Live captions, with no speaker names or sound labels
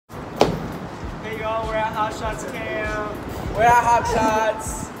y'all. We're at Hotshots camp. We're at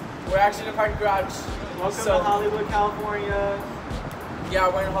Hotshots. We're actually in a parking garage. Welcome to Hollywood, California. Yeah,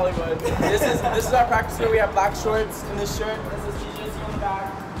 we're in Hollywood. This is our practice where we have black shorts and this shirt. This is Tglc on the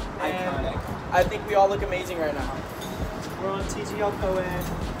back. And iconic. I think we all look amazing right now. We're on Tglc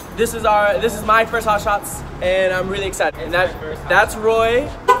co-ed. This is my first Hotshots, and I'm really excited. And that's Roy,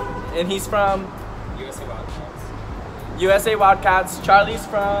 and he's from USA Wildcats. Charlie's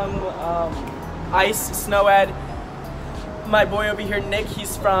from Ice Snow Ed. My boy over here, Nick,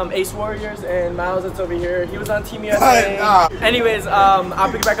 he's from Ace Warriors, and Miles, that's over here. He was on Team USA. Anyways,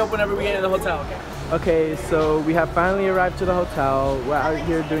 I'll pick it back up whenever we get into the hotel. Okay, so we have finally arrived to the hotel. We're out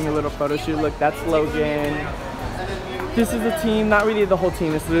here doing a little photo shoot. Look, that's Logan. This is the team, not really the whole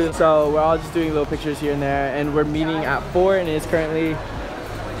team. So we're all just doing little pictures here and there, and we're meeting at 4, and it's currently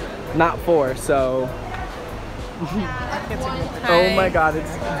not 4, so. Oh my god,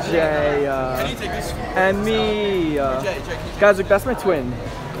 it's Jay and me. Guys, look, that's my twin.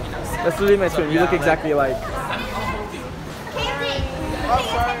 That's literally my twin. We look exactly alike.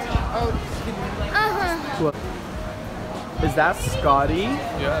 Is that Scotty?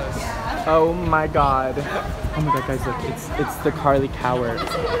 Yes. Oh my god. Oh my god, guys, look, it's the Carly Coward.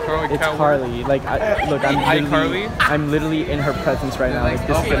 It's Carly. Like, I'm literally in her presence right now. Like,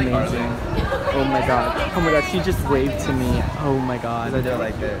 this is amazing. Oh my god. Oh my god, she just waved to me. Oh my god. I do it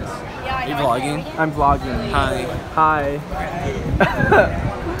like this. Are you vlogging? I'm vlogging. Hi. Hi.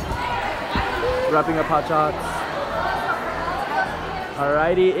 Wrapping up Hotshots.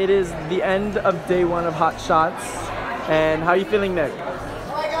 Alrighty, it is the end of day 1 of Hotshots. And how are you feeling, Nick?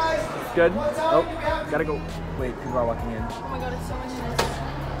 Good? Oh, gotta go. Wait, people are walking in. Oh my god, it's so much nice.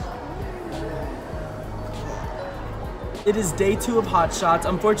 It is day 2 of Hotshots.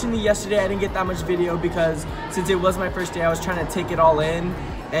 Unfortunately, yesterday I didn't get that much video because since it was my first day, I was trying to take it all in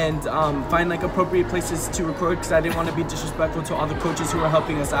and find like appropriate places to record because I didn't want to be disrespectful to all the coaches who were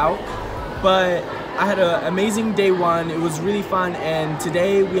helping us out. But I had an amazing day 1. It was really fun, and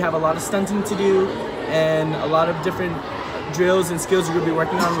today we have a lot of stunting to do and a lot of different drills and skills we're going to be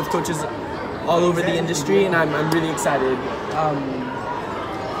working on with coaches all over the industry, and I'm really excited.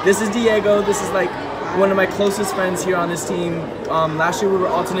 This is Diego. This is like one of my closest friends here on this team. Last year we were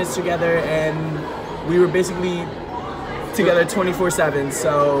alternates together, and we were basically together 24/7.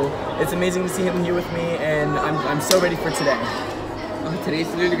 So it's amazing to see him here with me, and I'm so ready for today. Today's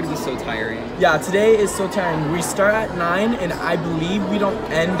literally gonna be so tiring. Yeah, today is so tiring. We start at 9, and I believe we don't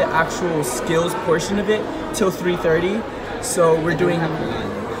end the actual skills portion of it till 3:30. So we're doing.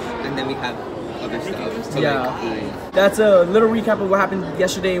 And then we have other stuff. So yeah. That's a little recap of what happened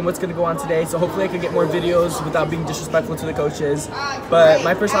yesterday and what's going to go on today. So hopefully I can get more videos without being disrespectful to the coaches. But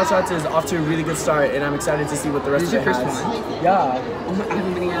my first Hotshots is off to a really good start, and I'm excited to see what the rest of it has. This is your first one? Yeah. Oh my, I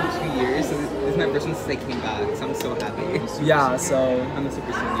haven't been here in 2 years, so this is my first one since I came back. So I'm so happy. Yeah, so. I'm a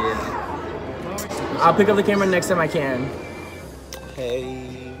super senior. I'll pick up the camera next time I can. Hey,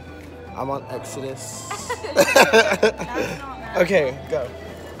 I'm on Exodus. Okay, go.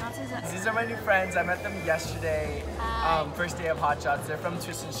 These are my new friends. I met them yesterday, first day of Hotshots. They're from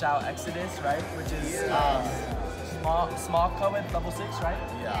Twist and Shout Exodus, right? Which is small co-ed level 6, right?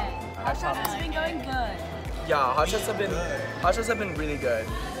 Yeah. Hotshots has been going good. Yeah, Hotshots have been really good.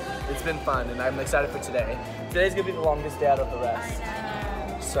 It's been fun, and I'm excited for today. Today's gonna be the longest day out of the rest.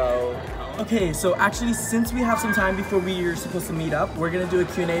 So, okay, so actually, since we have some time before we are supposed to meet up, we're gonna do a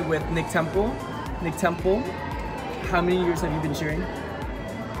Q&A with Nick Temple. Nick Temple, how many years have you been cheering?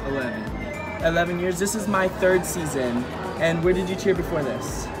 11. 11 years. This is my 3rd season. And where did you cheer before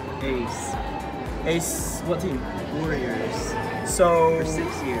this? Ace. Ace, what team? Warriors. So For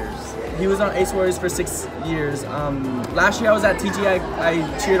 6 years. He was on Ace Warriors for 6 years. Last year I was at TG.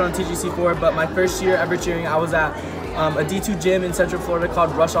 I cheered on TGC4, but my first year ever cheering, I was at a D2 gym in Central Florida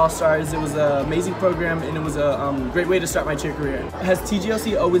called Rush All Stars. It was an amazing program, and it was a great way to start my cheer career. Has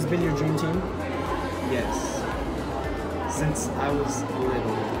TGLC always been your dream team? Yes. Since I was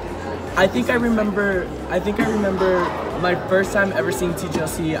little. I think I remember my first time ever seeing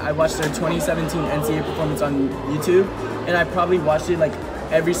TGLC. I watched their 2017 NCAA performance on YouTube, and I probably watched it like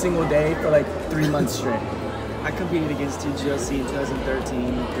every single day for like 3 months straight. I competed against TGLC in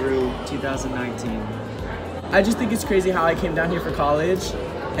 2013 through 2019. I just think it's crazy how I came down here for college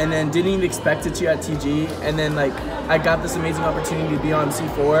and then didn't even expect to cheer at TG, and then like I got this amazing opportunity to be on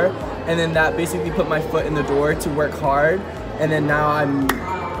C4, and then that basically put my foot in the door to work hard, and then now I'm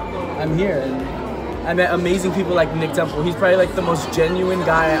here, and I met amazing people like Nick Temple. He's probably like the most genuine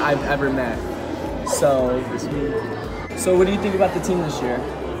guy I've ever met. So what do you think about the team this year?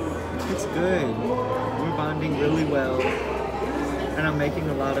 It's good. We're bonding really well. and I'm making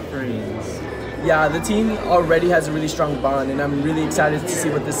a lot of friends. Yeah, the team already has a really strong bond, and I'm really excited to see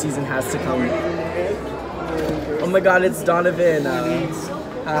what this season has to come. Oh my God, it's Donovan.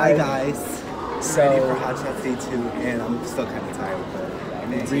 Hi guys. So, Ready for Hotshots Day 2, and I'm still kind of tired. But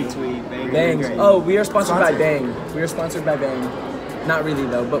Retweet, Bang. Bang. Oh, we are sponsored by Bang. We are sponsored by Bang. Not really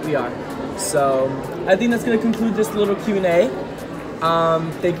though, but we are. So, I think that's gonna conclude this little Q&A.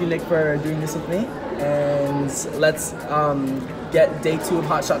 Thank you, Nick, for doing this with me, and let's get day 2 of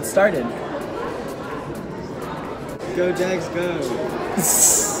Hotshots started. Go Jags, go.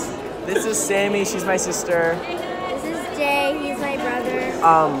 This is Sammy. She's my sister. This is Jay, he's my brother.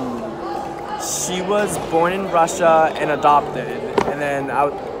 She was born in Russia and adopted, and then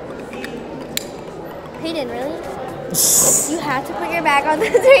Hayden, really? You had to put your bag on the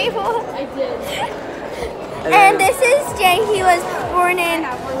table. I did. And this is Jay, he was born in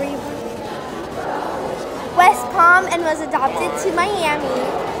West Palm and was adopted to Miami.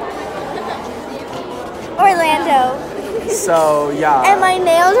 Orlando. So yeah. And my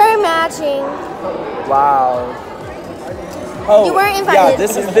nails are matching. Wow. Oh, You weren't invited.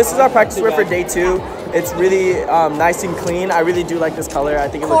 yeah. This is our practice wear for day 2. It's really nice and clean. I really do like this color. I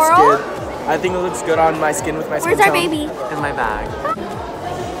think it looks Coral? good. I think it looks good on my skin with my skin Where's our tone. baby? In my bag.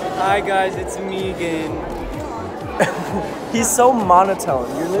 Hi guys, it's me again. He's so monotone.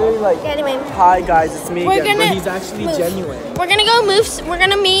 You're literally like, Anyway, hi guys, it's me We're again. gonna But he's actually move. genuine. we're gonna go move. We're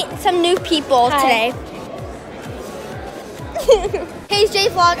gonna meet some new people today. Hey, it's Jay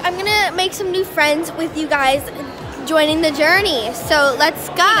Vlog. I'm gonna make some new friends with you guys joining the journey. So let's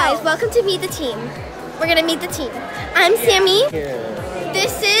go. Hey guys, welcome to Meet the Team. We're gonna meet the team. I'm Sammy.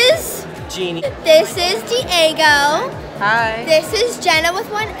 This is Jeannie. This is Diego. Hi. This is Jenna with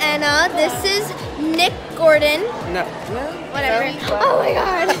one Anna. This is Nick Gordon. No. Whatever. Oh my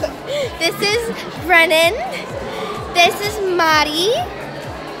god. This is Brennan. This is Maddie.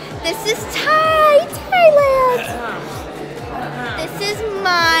 This is Thailand. This is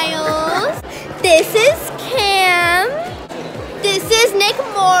Miles. This is Cam. This is Nick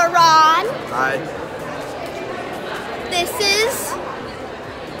Moron. Hi. This is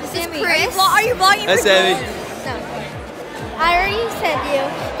Chris. Are you vlogging? Hi, Sammy. No. I already said you.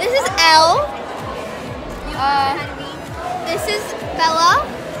 This is Elle. This is Bella.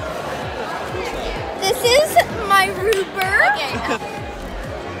 This is my Rupert.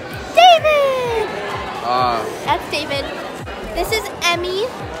 David. That's David. This is Emmy.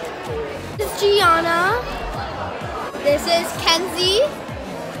 This is Gianna. This is Kenzie.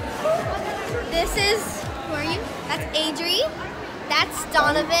 This is, who are you? That's Adri. That's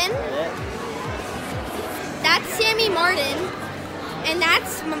Donovan. That's Sammy Martin. And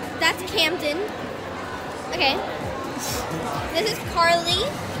that's Camden. Okay. This is Carly.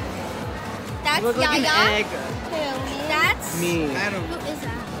 That's Yaya. That's Me. Who is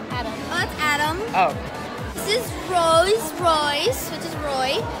that? Adam. Oh, that's Adam. Oh. This is Royce, which is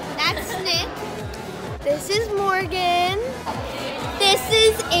Roy. That's Nick. This is Morgan. This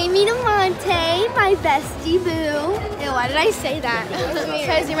is Amy DeMonte, my bestie boo. Ew, why did I say that?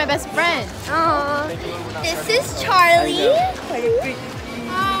 Because you're my best friend. Aww. This is Charlie.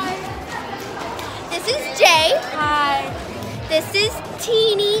 Hi. This is Jay. Hi. This is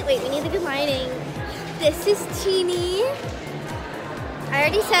Teeny. Wait, we need the good lighting. This is Teeny. I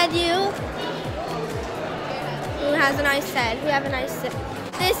already said you. Who has a nice set? Who have a nice set?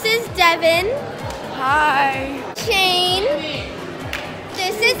 This is Devin. Hi. Shane.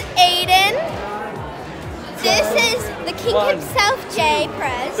 This is Aiden. This is the king himself, Jay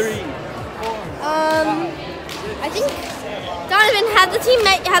Press. 3, 4. I think Donovan, have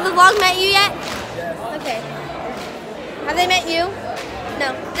the vlog met you yet? Okay. Have they met you?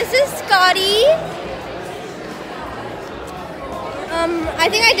 No. This is Scotty. I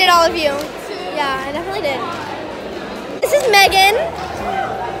think I did all of you. Yeah, I definitely did. This is Megan.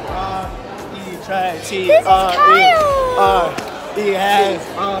 This is Kyle.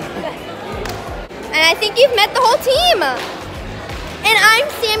 And I think you've met the whole team. And I'm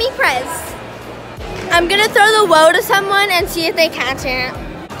Sammy Prez. I'm gonna throw the woe to someone and see if they catch it.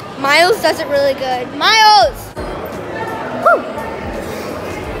 Miles does it really good. Miles! Woo.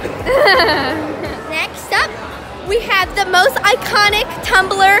 Next up, we have the most iconic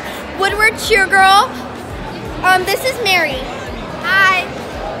Tumblr Woodward cheer girl. This is Mary. Hi.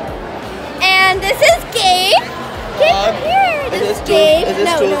 And this is Gabe. Gabe, come here. This is Gabe. No,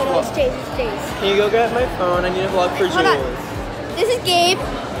 it's Jace. It's Jace. Can you go get my phone? I need a vlog for Hold on. Jules. This is Gabe.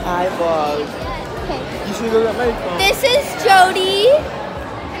 Hi, vlog. Okay. You should go get my phone. This is Jody.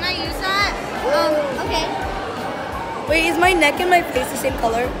 Can I use that? Okay. Wait, is my neck and my face the same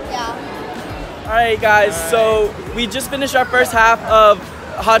color? Yeah. Alright guys, so we just finished our first half of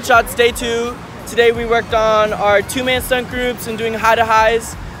Hotshots Day 2. Today we worked on our 2-man stunt groups and doing high to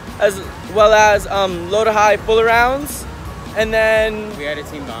highs, as well as low to high full rounds. And then We had a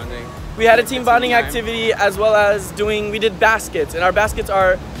team bonding. we had a team bonding activity, as well as we did baskets, and our baskets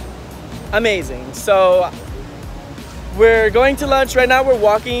are amazing. So we're going to lunch right now. We're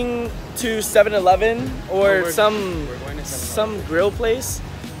walking to 7-Eleven or some grill place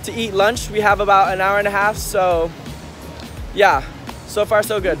to eat lunch. We have about an hour and a half, so yeah, so far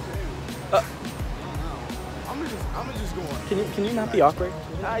so good. I'm just going. Can you not be awkward?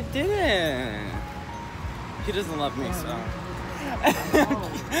 I didn't. He doesn't love me, so.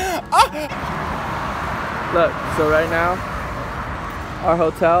 Look, so right now, our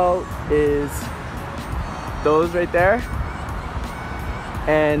hotel is those right there,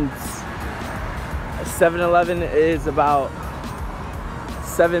 and 7-Eleven is about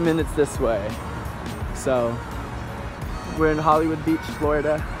 7 minutes this way. So we're in Hollywood Beach,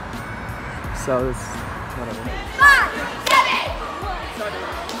 Florida. So it's whatever. 5, 7.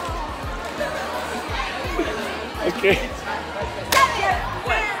 Okay.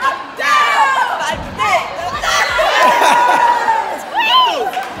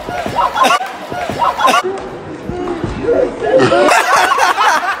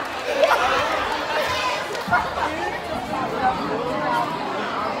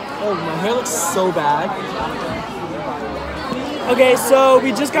 Oh, my hair looks so bad. Okay, so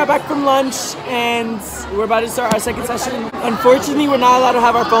we just got back from lunch and we're about to start our second session. Unfortunately, we're not allowed to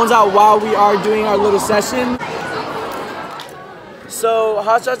have our phones out while we are doing our little session. So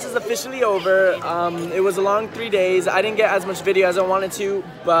Hotshots is officially over. It was a long 3 days. I didn't get as much video as I wanted to,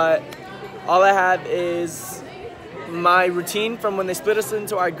 but all I have is my routine from when they split us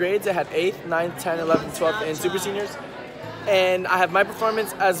into our grades. I had 8th, 9th, 10th, 11th, 12th, and super seniors. And I have my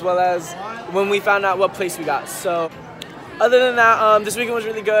performance as well as when we found out what place we got. So other than that, this weekend was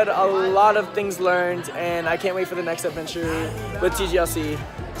really good. A lot of things learned, and I can't wait for the next adventure with Tglc.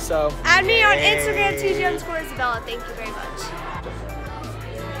 So Add me on Instagram, TG_Isabella. Thank you very much.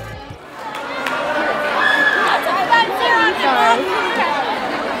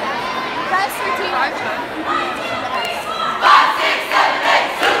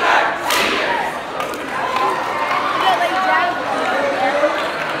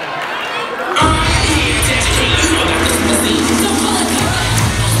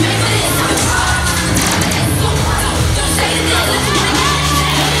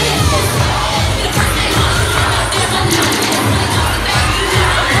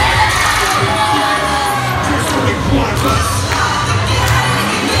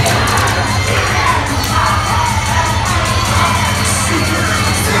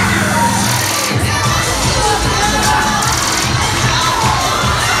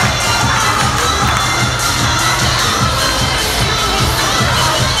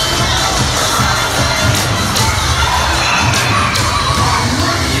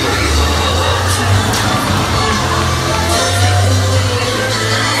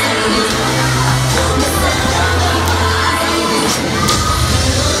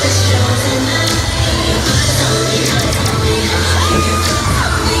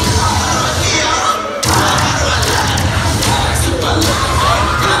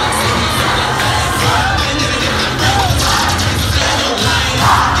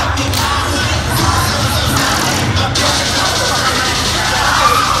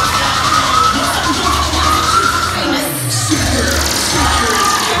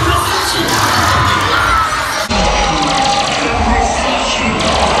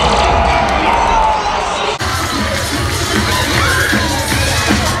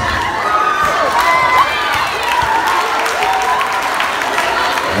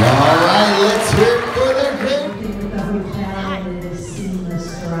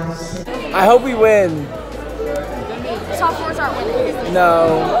 I hope we win. Sophomores aren't winning.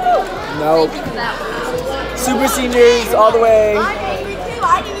 No. No. Thank you for that one. Super seniors all the way.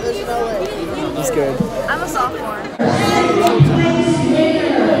 That's good. I'm a sophomore.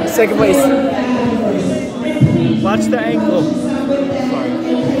 Second place. Watch the ankle.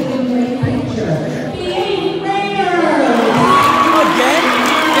 Again?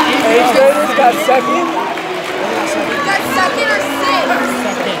 8th graders got second? Got second or sixth?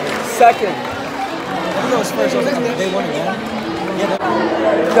 Second. Who was first? They won again?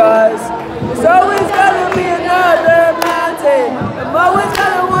 Because there's always gonna be another mountain. I'm always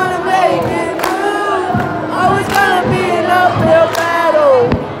gonna wanna make it move. Always gonna be an uphill battle.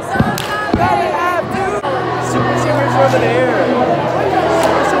 Sometimes gonna have to. Super seniors over there.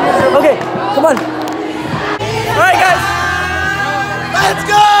 Okay, come on. Alright guys. Let's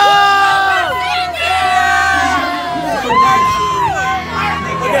go!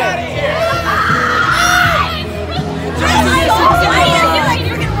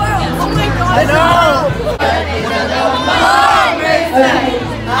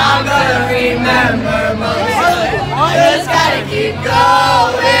 I'm gonna remember most. Just gotta keep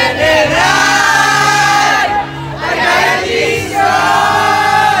going and I gotta be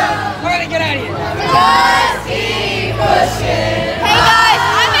strong. We're gonna get out of here. Just keep pushing. Hey guys,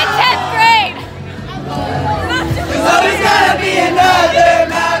 I'm in 10th grade. There's always gonna be another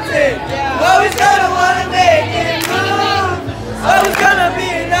mountain. Always gonna wanna make it move. Always gonna be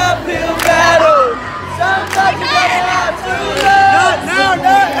an uphill battle. Sometimes you're gonna have to love. Not now,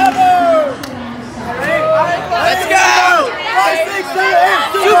 not ever. Let's go. 5, 6, 7,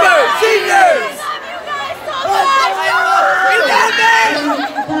 8, Super Seniors.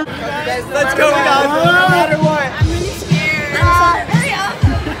 Let's go, guys. No matter what. I'm really scared. I'm sorry. Hurry up.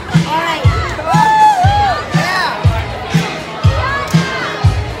 All right.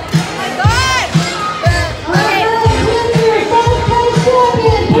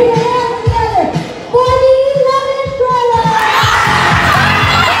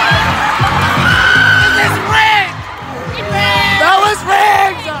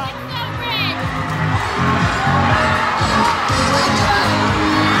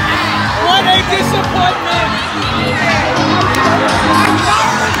 Disappointment!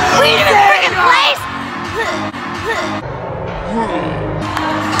 We need a freaking place!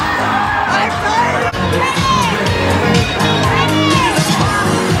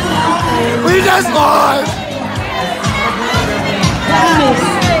 We just lost!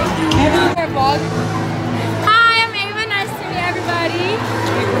 Hi, I'm Ava. Nice to meet everybody.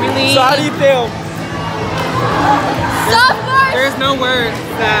 So how do you feel? Sophomores! There's no words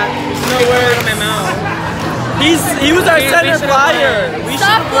that no word in my mouth. He was our center flyer. We should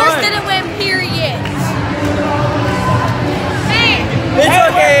have Sophomores won. didn't win, period. Hey! It's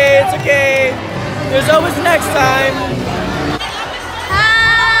okay, it's okay. There's always next time.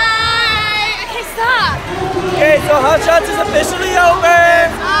 Hi! Okay, stop. Okay, so Hotshots is officially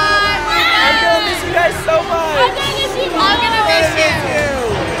over. I'm gonna miss you guys so much. I'm gonna miss you.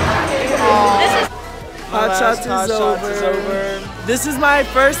 This is Hotshots is over. This is my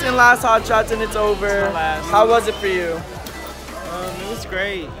first and last Hotshots and it's over. How was it for you? It was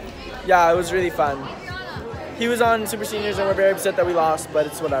great. Yeah, it was really fun. He was on Super Seniors and we're very upset that we lost, but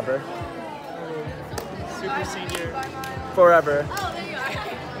it's whatever. Super Senior. Forever. Oh, there you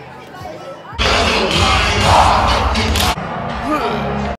are.